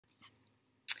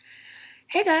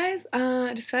Hey guys,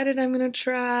 I decided I'm gonna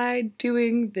try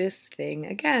doing this thing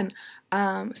again.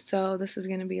 So this is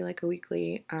gonna be like a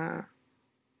weekly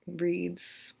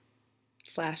reads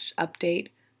slash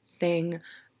update thing.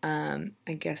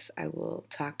 I guess I will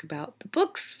talk about the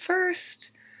books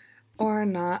first or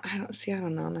not. I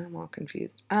don't know. Now I'm all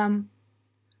confused. I'll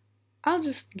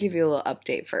just give you a little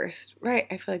update first, right?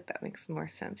 I feel like that makes more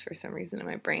sense for some reason in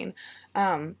my brain.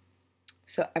 Um,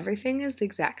 So everything is the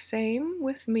exact same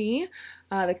with me.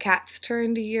 The cats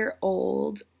turned a year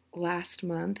old last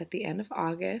month at the end of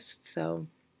August, so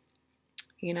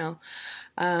you know,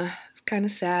 it's kind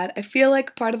of sad. I feel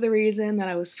like part of the reason that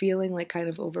I was feeling like kind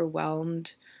of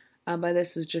overwhelmed by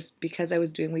this is just because I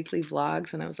was doing weekly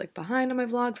vlogs and I was like behind on my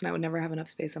vlogs and I would never have enough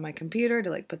space on my computer to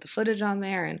like put the footage on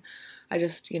there and I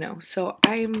just, so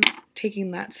I'm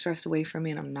taking that stress away from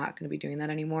me and I'm not going to be doing that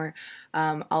anymore.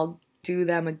 I'll do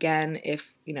them again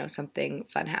if, something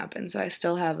fun happens. So I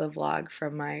still have the vlog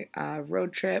from my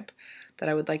road trip that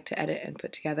I would like to edit and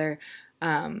put together.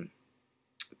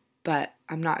 But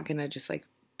I'm not going to just like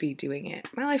be doing it.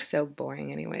 My life's so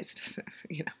boring anyways. It doesn't,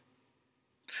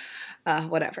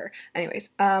 whatever. Anyways,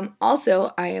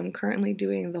 also I am currently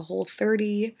doing the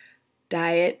Whole30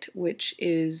 diet, which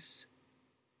is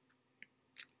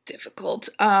difficult.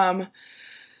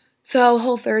 So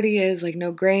Whole30 is like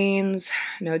no grains,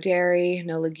 no dairy,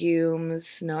 no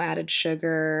legumes, no added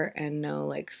sugar, and no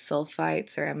like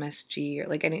sulfites or MSG or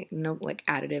like no like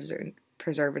additives or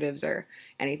preservatives or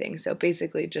anything. So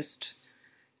basically just,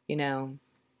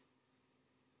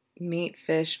 meat,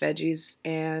 fish, veggies,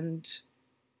 and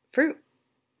fruit.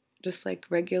 Just like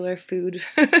regular food.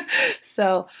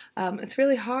 So it's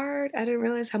really hard. I didn't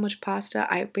realize how much pasta.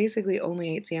 I basically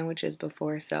only ate sandwiches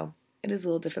before, so it is a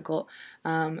little difficult.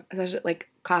 Especially like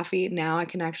coffee. Now I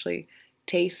can actually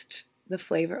taste the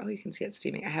flavor. Oh, you can see it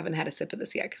steaming. I haven't had a sip of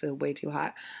this yet because it's way too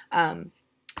hot.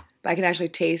 But I can actually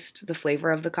taste the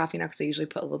flavor of the coffee now because I usually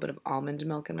put a little bit of almond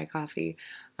milk in my coffee.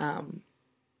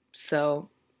 So,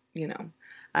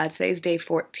 today's day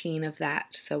 14 of that.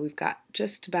 So we've got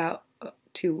just about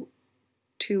two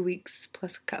weeks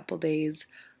plus a couple days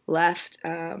left.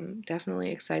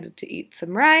 Definitely excited to eat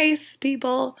some rice,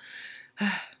 people.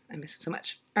 I miss it so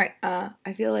much. All right,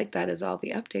 I feel like that is all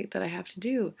the update that I have to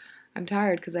do. I'm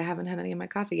tired because I haven't had any of my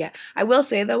coffee yet. I will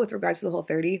say though, with regards to the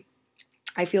Whole30,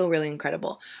 I feel really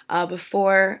incredible.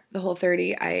 Before the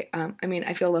Whole30,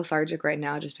 I feel lethargic right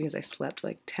now just because I slept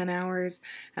like 10 hours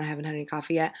and I haven't had any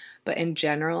coffee yet. But in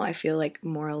general, I feel like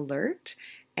more alert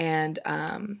and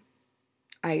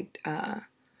I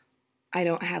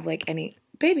don't have like any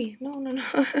baby. No.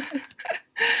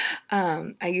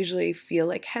 I usually feel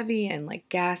like heavy and like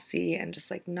gassy and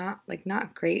just like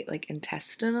not great like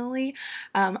intestinally.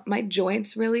 My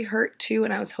joints really hurt too,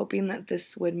 and I was hoping that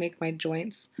this would make my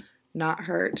joints not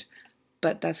hurt,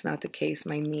 but that's not the case.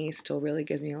 My knee still really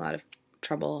gives me a lot of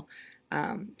trouble.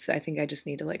 So I think I just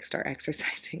need to like start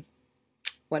exercising.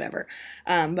 Whatever.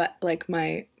 But like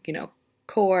my,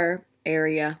 core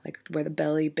area, like where the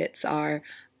belly bits are,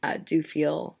 do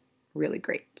feel really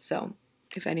great. So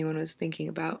if anyone was thinking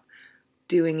about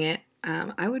doing it,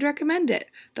 I would recommend it.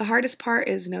 The hardest part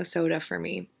is no soda for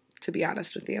me, to be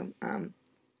honest with you.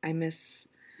 I miss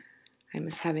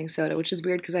having soda, which is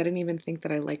weird because I didn't even think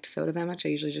that I liked soda that much. I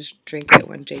usually just drink it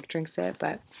when Jake drinks it,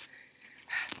 but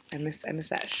I miss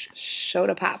that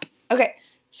soda pop. Okay,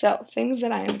 so things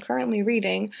that I am currently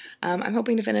reading. I'm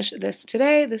hoping to finish this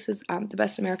today. This is The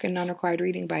Best American Non-Required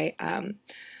Reading by,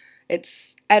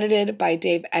 it's edited by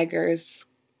Dave Eggers,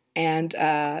 and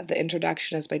the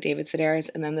introduction is by David Sedaris,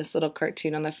 and then this little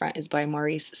cartoon on the front is by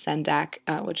Maurice Sendak,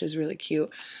 which is really cute.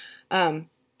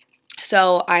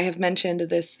 So I have mentioned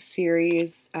this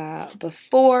series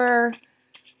before.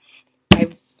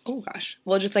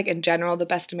 Well, just like in general, the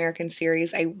Best American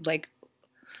series, I like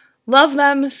love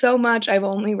them so much. I've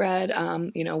only read,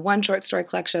 one short story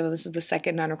collection. This is the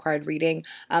second non-required reading,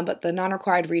 but the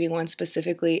non-required reading one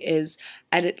specifically is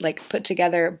put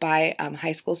together by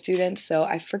high school students. So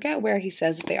I forget where he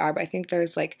says that they are, but I think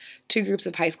there's like two groups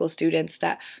of high school students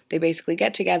that they basically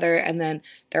get together and then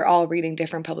they're all reading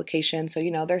different publications.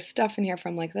 So, there's stuff in here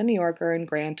from like the New Yorker and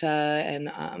Granta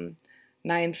and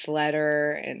Ninth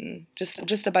Letter and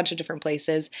just a bunch of different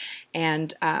places.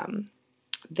 And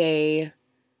they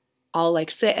all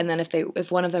like sit, and then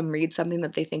if one of them reads something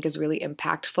that they think is really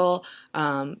impactful,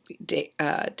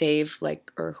 Dave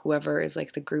or whoever is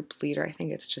like the group leader, I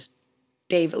think it's just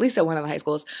Dave, at least at one of the high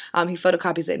schools, he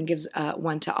photocopies it and gives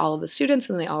one to all of the students,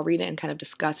 and they all read it and kind of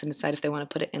discuss and decide if they want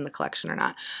to put it in the collection or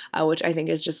not, which I think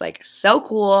is just like so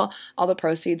cool. All the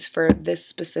proceeds for this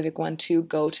specific one to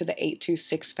go to the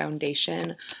 826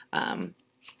 Foundation.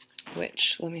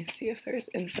 which, let me see if there's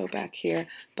info back here,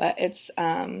 but it's,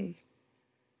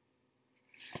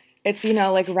 you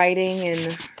know, like writing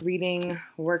and reading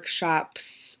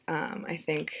workshops. I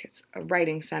think it's a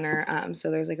writing center. So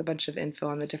there's like a bunch of info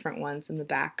on the different ones in the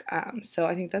back. So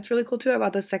I think that's really cool too. I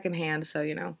bought this secondhand, so,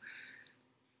 you know,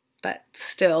 but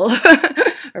still,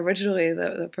 originally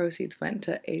the proceeds went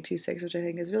to A26, which I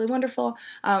think is really wonderful.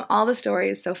 All the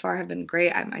stories so far have been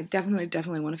great. I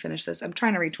definitely want to finish this. I'm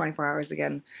trying to read 24 hours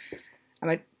again.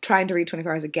 I'm trying to read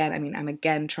 24 hours again. I mean, I'm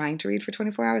again trying to read for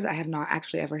 24 hours. I have not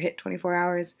actually ever hit 24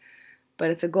 hours, but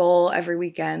it's a goal every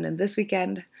weekend. And this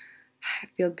weekend, I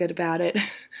feel good about it.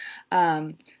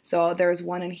 So there's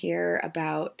one in here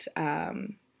about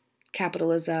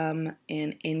capitalism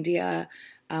in India,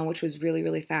 which was really,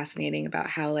 really fascinating,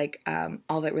 about how, like,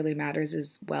 all that really matters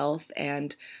is wealth.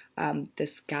 And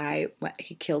this guy,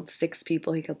 he killed 6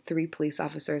 people. He killed 3 police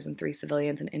officers and 3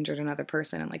 civilians and injured another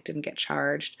person, and, like, didn't get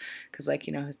charged because, like,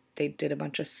 you know, they did a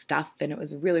bunch of stuff, and it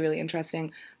was really, really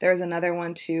interesting. There's another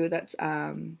one too that's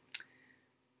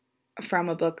from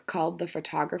a book called The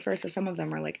Photographer. So some of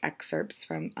them are like excerpts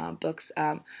from books.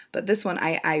 But this one,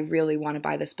 I really want to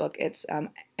buy this book. It's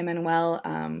Emmanuel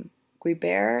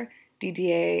Guibert,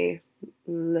 Didier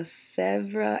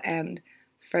Lefebvre, and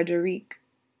Frédéric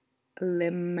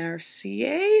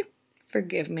Lemercier.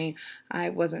 Forgive me, I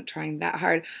wasn't trying that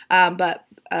hard. But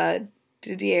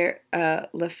Didier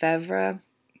Lefebvre,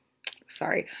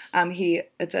 sorry,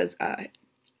 it says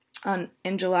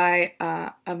in July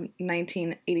of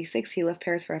 1986, he left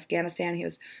Paris for Afghanistan. He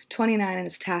was 29, and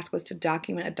his task was to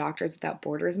document a Doctors Without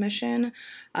Borders mission.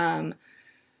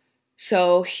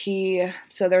 So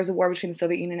there was a war between the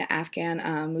Soviet Union and Afghan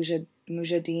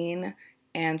Mujahideen,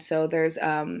 and so there's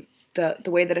the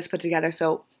way that it's put together.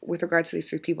 So with regards to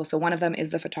these 3 people, so one of them is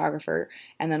the photographer,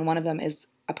 and then one of them is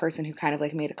a person who kind of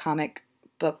like made a comic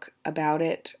book about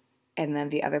it, and then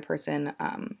the other person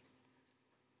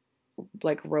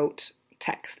like wrote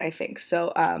text, I think.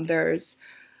 So there's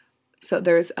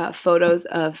photos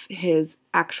of his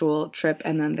actual trip,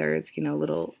 and then there's, you know,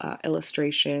 little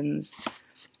illustrations.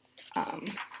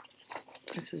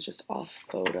 This is just all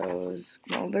photos.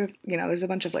 Well, there's a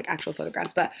bunch of like actual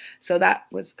photographs, but so that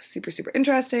was super, super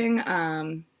interesting.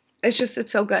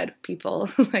 It's so good, people.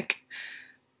 Like,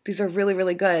 these are really,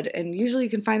 really good, and usually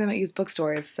you can find them at used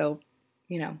bookstores. So,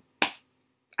 you know,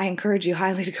 I encourage you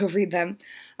highly to go read them.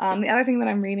 The other thing that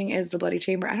I'm reading is The Bloody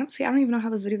Chamber. I don't even know how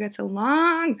this video got so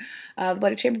long. The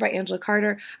Bloody Chamber by Angela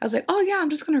Carter. I was like, oh yeah, I'm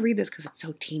just going to read this because it's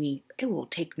so teeny. It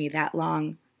won't take me that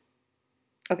long.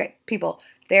 Okay, people,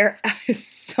 there is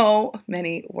so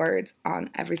many words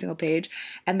on every single page,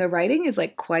 and the writing is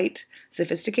like quite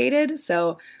sophisticated,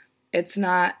 so it's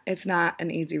not an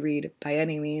easy read by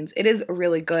any means. It is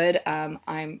really good.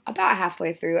 I'm about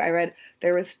halfway through.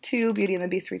 There was 2 Beauty and the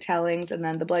Beast retellings, and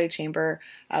then The Bloody Chamber,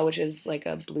 which is like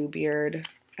a Bluebeard.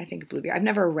 I think Bluebeard. I've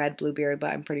never read Bluebeard,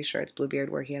 but I'm pretty sure it's Bluebeard,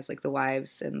 where he has like the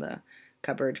wives in the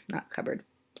not cupboard,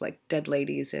 like dead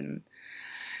ladies in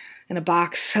a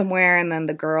box somewhere, and then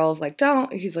the girl's like,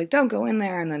 he's like, don't go in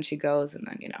there, and then she goes, and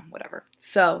then, you know, whatever.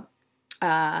 So,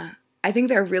 I think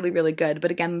they're really, really good,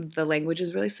 but again, the language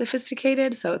is really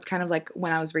sophisticated, so it's kind of like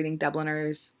when I was reading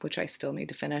Dubliners, which I still need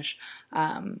to finish,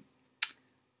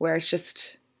 where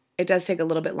it does take a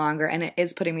little bit longer, and it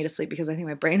is putting me to sleep because I think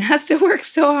my brain has to work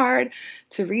so hard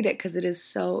to read it, because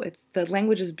the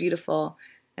language is beautiful,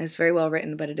 and it's very well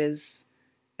written, but it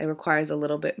requires a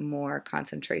little bit more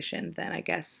concentration than I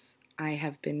guess I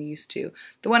have been used to.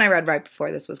 The one I read right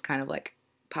before this was kind of like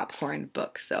popcorn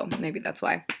book, so maybe that's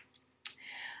why.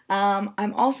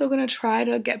 I'm also going to try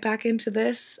to get back into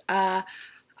this. I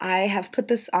have put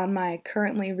this on my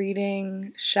currently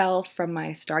reading shelf from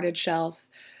my started shelf,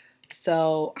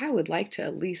 so I would like to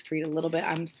at least read a little bit.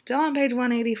 I'm still on page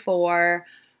 184.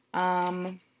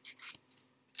 I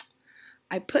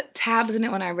put tabs in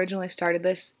it when I originally started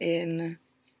this in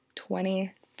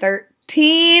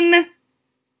 2013.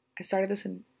 I started this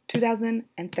in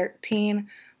 2013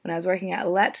 when I was working at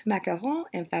Les Macarons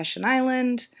in Fashion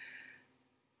Island.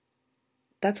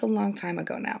 That's a long time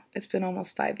ago now. It's been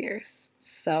almost 5 years.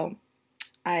 So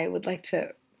I would like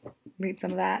to read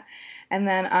some of that. And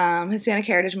then Hispanic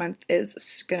Heritage Month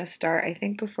is going to start, I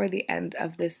think, before the end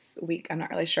of this week. I'm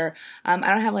not really sure. I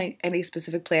don't have like any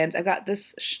specific plans. I've got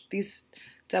these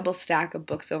double stack of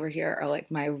books over here are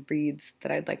like my reads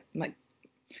that I'd like the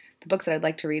books that I'd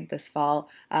like to read this fall.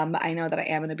 But I know that I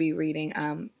am going to be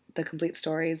reading the complete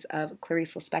stories of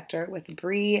Clarice Lispector with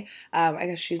Brie. I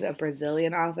guess she's a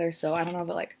Brazilian author, so I don't know if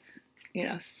it, like, you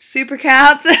know, super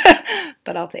counts,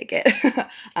 but I'll take it.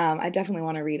 I definitely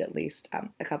want to read at least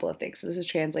a couple of things. So this is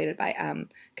translated by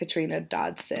Katrina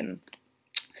Dodson.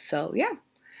 So yeah.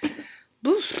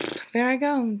 Oof, there I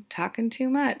go. I'm talking too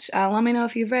much. Let me know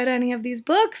if you've read any of these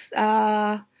books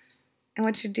and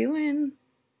what you're doing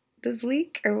this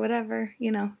week or whatever,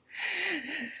 you know.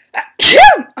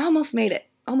 Almost made it.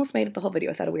 Almost made it the whole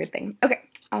video without a weird thing. Okay,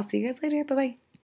 I'll see you guys later. Bye-bye.